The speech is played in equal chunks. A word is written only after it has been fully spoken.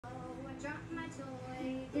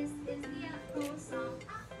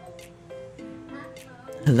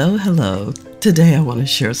Hello, hello. Today I want to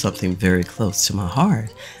share something very close to my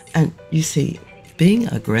heart. And you see, being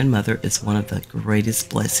a grandmother is one of the greatest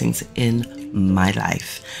blessings in my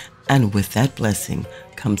life. And with that blessing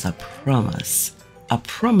comes a promise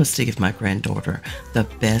to give my granddaughter the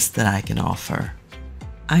best that I can offer.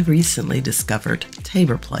 I recently discovered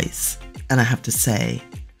Tabor Place, and I have to say,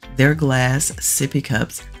 their glass sippy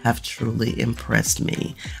cups have truly impressed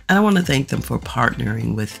me. And I want to thank them for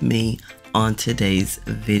partnering with me on today's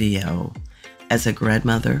video. As a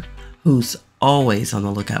grandmother who's always on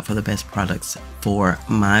the lookout for the best products for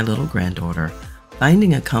my little granddaughter,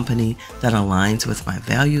 finding a company that aligns with my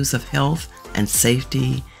values of health and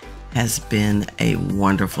safety has been a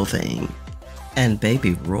wonderful thing. And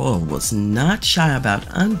baby Royal was not shy about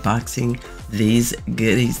unboxing these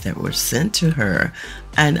goodies that were sent to her.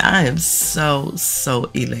 And I am so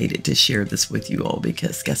elated to share this with you all,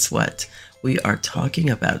 because guess what? We are talking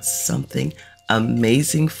about something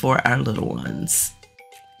amazing for our little ones.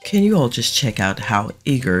 Can you all just check out how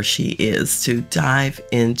eager she is to dive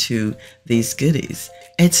into these goodies?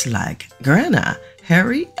 It's like, Grandma,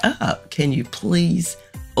 hurry up. Can you please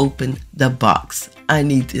open the box? I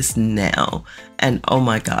need this now. And oh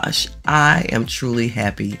my gosh, I am truly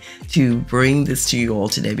happy to bring this to you all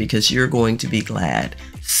today, because you're going to be glad,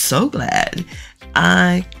 so glad.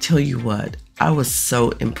 I tell you what, I was so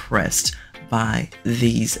impressed by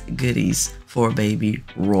these goodies for baby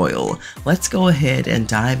Royal. Let's go ahead and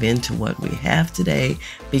dive into what we have today,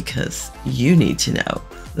 because you need to know,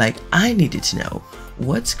 like I needed to know,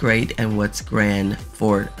 what's great and what's grand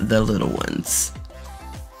for the little ones.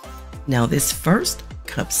 Now, this first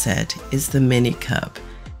cup set is the mini cup.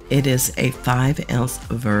 It is a 5-ounce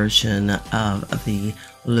version of the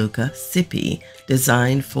Luca Sippy,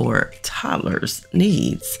 designed for toddlers'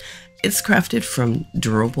 needs. It's crafted from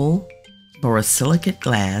durable borosilicate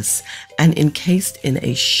glass and encased in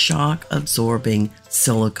a shock-absorbing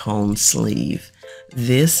silicone sleeve.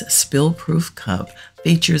 This spill-proof cup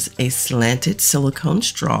features a slanted silicone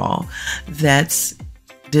straw that's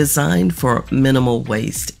designed for minimal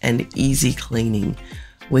waste and easy cleaning.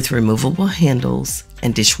 With removable handles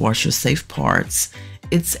and dishwasher-safe parts,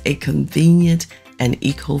 it's a convenient and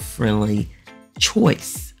eco-friendly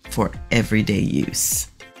choice for everyday use.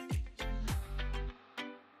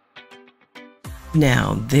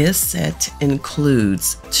 Now, this set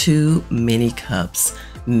includes 2 mini cups,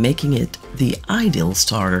 making it the ideal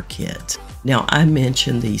starter kit. Now, I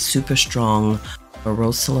mentioned the super strong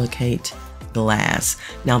borosilicate glass.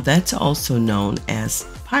 Now, that's also known as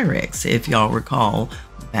Pyrex, if y'all recall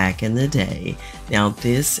back in the day. Now,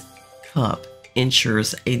 this cup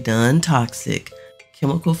ensures a non-toxic,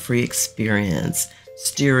 chemical-free experience,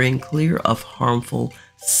 steering clear of harmful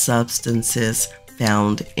substances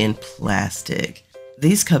found in plastic.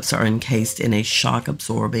 These cups are encased in a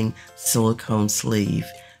shock-absorbing silicone sleeve.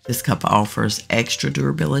 This cup offers extra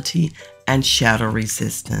durability and shatter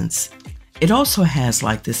resistance. It also has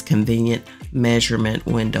like this convenient measurement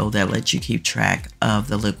window that lets you keep track of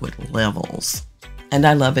the liquid levels. And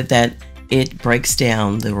I love it that it breaks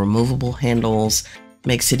down the removable handles,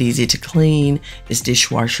 makes it easy to clean, is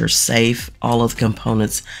dishwasher safe. All of the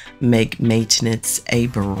components make maintenance a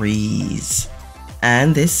breeze.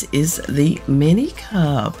 And this is the mini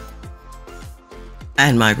cup.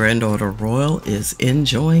 And my granddaughter Royal is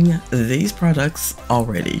enjoying these products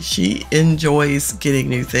already. She enjoys getting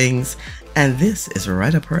new things, and this is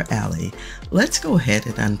right up her alley. Let's go ahead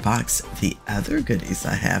and unbox the other goodies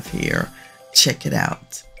I have here. Check it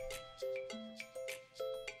out.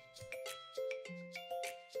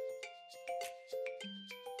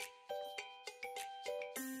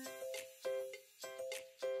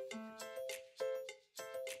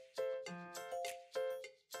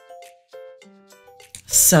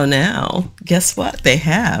 So now, guess what? They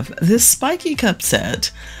have this Spikey Cup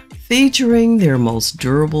set, featuring their most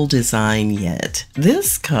durable design yet.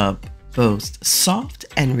 This cup boasts soft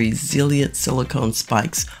and resilient silicone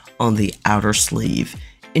spikes on the outer sleeve,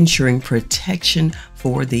 ensuring protection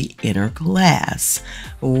for the inner glass.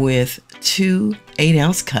 With 2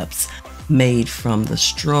 8-ounce cups made from the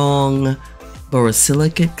strong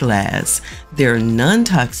borosilicate glass, they're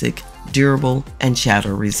non-toxic, durable, and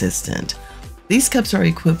shatter resistant. These cups are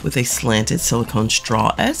equipped with a slanted silicone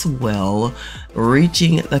straw as well,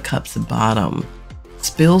 reaching the cup's bottom.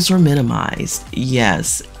 Spills are minimized.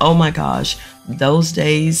 Yes, oh my gosh, those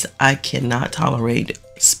days I cannot tolerate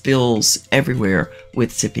spills everywhere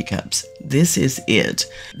with sippy cups. This is it.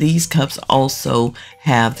 These cups also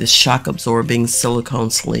have this shock-absorbing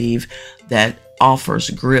silicone sleeve that offers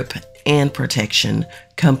grip and protection,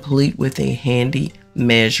 complete with a handy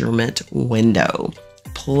measurement window.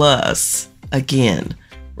 Plus, again,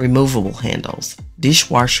 removable handles,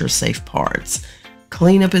 dishwasher safe parts.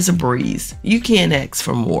 Cleanup is a breeze. You can't ask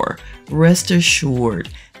for more. Rest assured,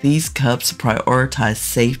 these cups prioritize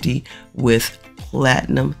safety with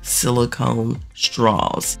platinum silicone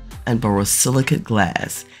straws and borosilicate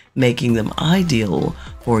glass, making them ideal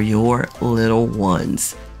for your little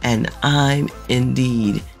ones. And I'm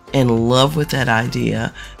indeed in love with that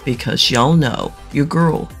idea, because y'all know your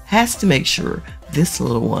girl has to make sure this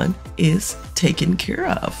little one is taken care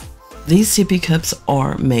of. These sippy cups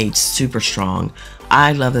are made super strong.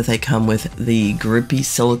 I love that they come with the grippy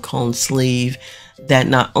silicone sleeve that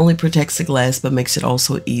not only protects the glass but makes it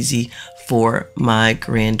also easy for my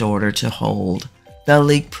granddaughter to hold. The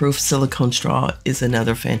leak-proof silicone straw is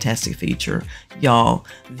another fantastic feature. Y'all,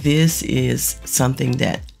 this is something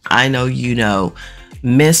that I know you know,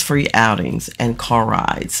 mess-free outings and car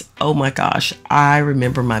rides. Oh my gosh, I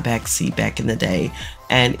remember my back seat back in the day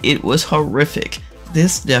and it was horrific.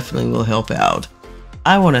 This definitely will help out.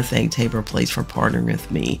 I want to thank Tabor Place for partnering with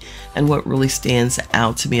me, and what really stands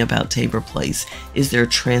out to me about Tabor Place is their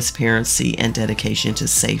transparency and dedication to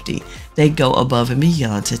safety. They go above and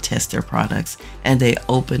beyond to test their products, and they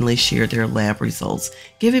openly share their lab results,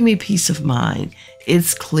 giving me peace of mind.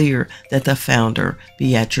 It's clear that the founder,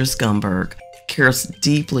 Beatrice Gumberg, cares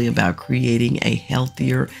deeply about creating a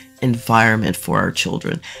healthier environment for our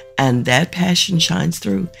children, and that passion shines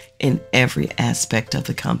through in every aspect of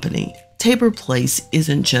the company. Tabor Place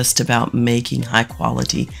isn't just about making high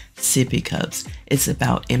quality sippy cups. It's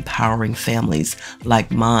about empowering families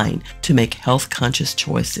like mine to make health conscious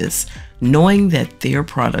choices, knowing that their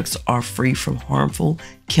products are free from harmful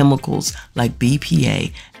chemicals like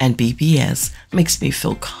BPA and BPS makes me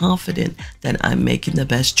feel confident that I'm making the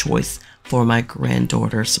best choice for my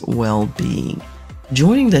granddaughter's well-being.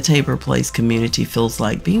 Joining the Tabor Place community feels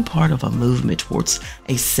like being part of a movement towards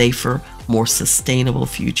a safer, more sustainable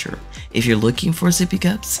future. If you're looking for sippy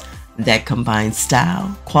cups that combine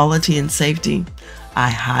style, quality, and safety, I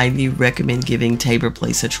highly recommend giving Tabor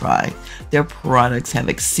Place a try. Their products have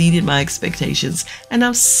exceeded my expectations, and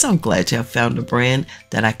I'm so glad to have found a brand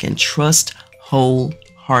that I can trust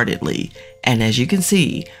wholeheartedly. And as you can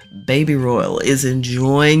see, Baby Royal is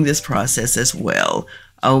enjoying this process as well.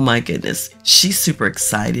 Oh my goodness, she's super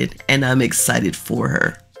excited, and I'm excited for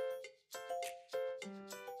her.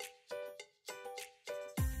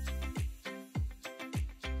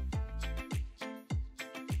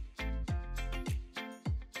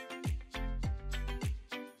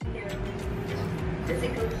 Does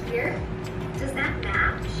it go here? Does that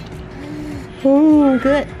match? Oh,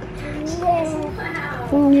 good. Wow.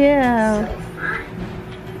 Oh, yeah. So fun.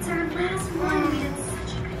 It's our last one. We did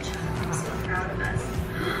such a good job. I'm so proud of us.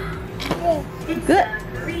 It's Good. a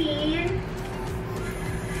green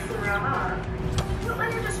frog. What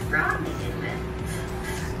letter does frog begin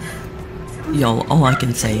with? Y'all, all I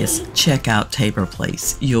can say is check out Tabor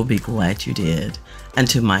Place. You'll be glad you did. And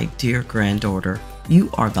to my dear granddaughter, you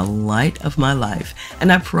are the light of my life,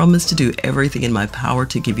 and I promise to do everything in my power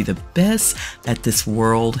to give you the best that this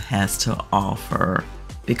world has to offer.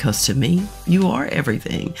 Because to me, you are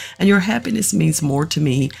everything, and your happiness means more to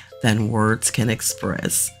me than words can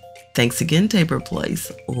express. Thanks again, Tabor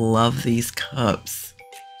Place. Love these cups.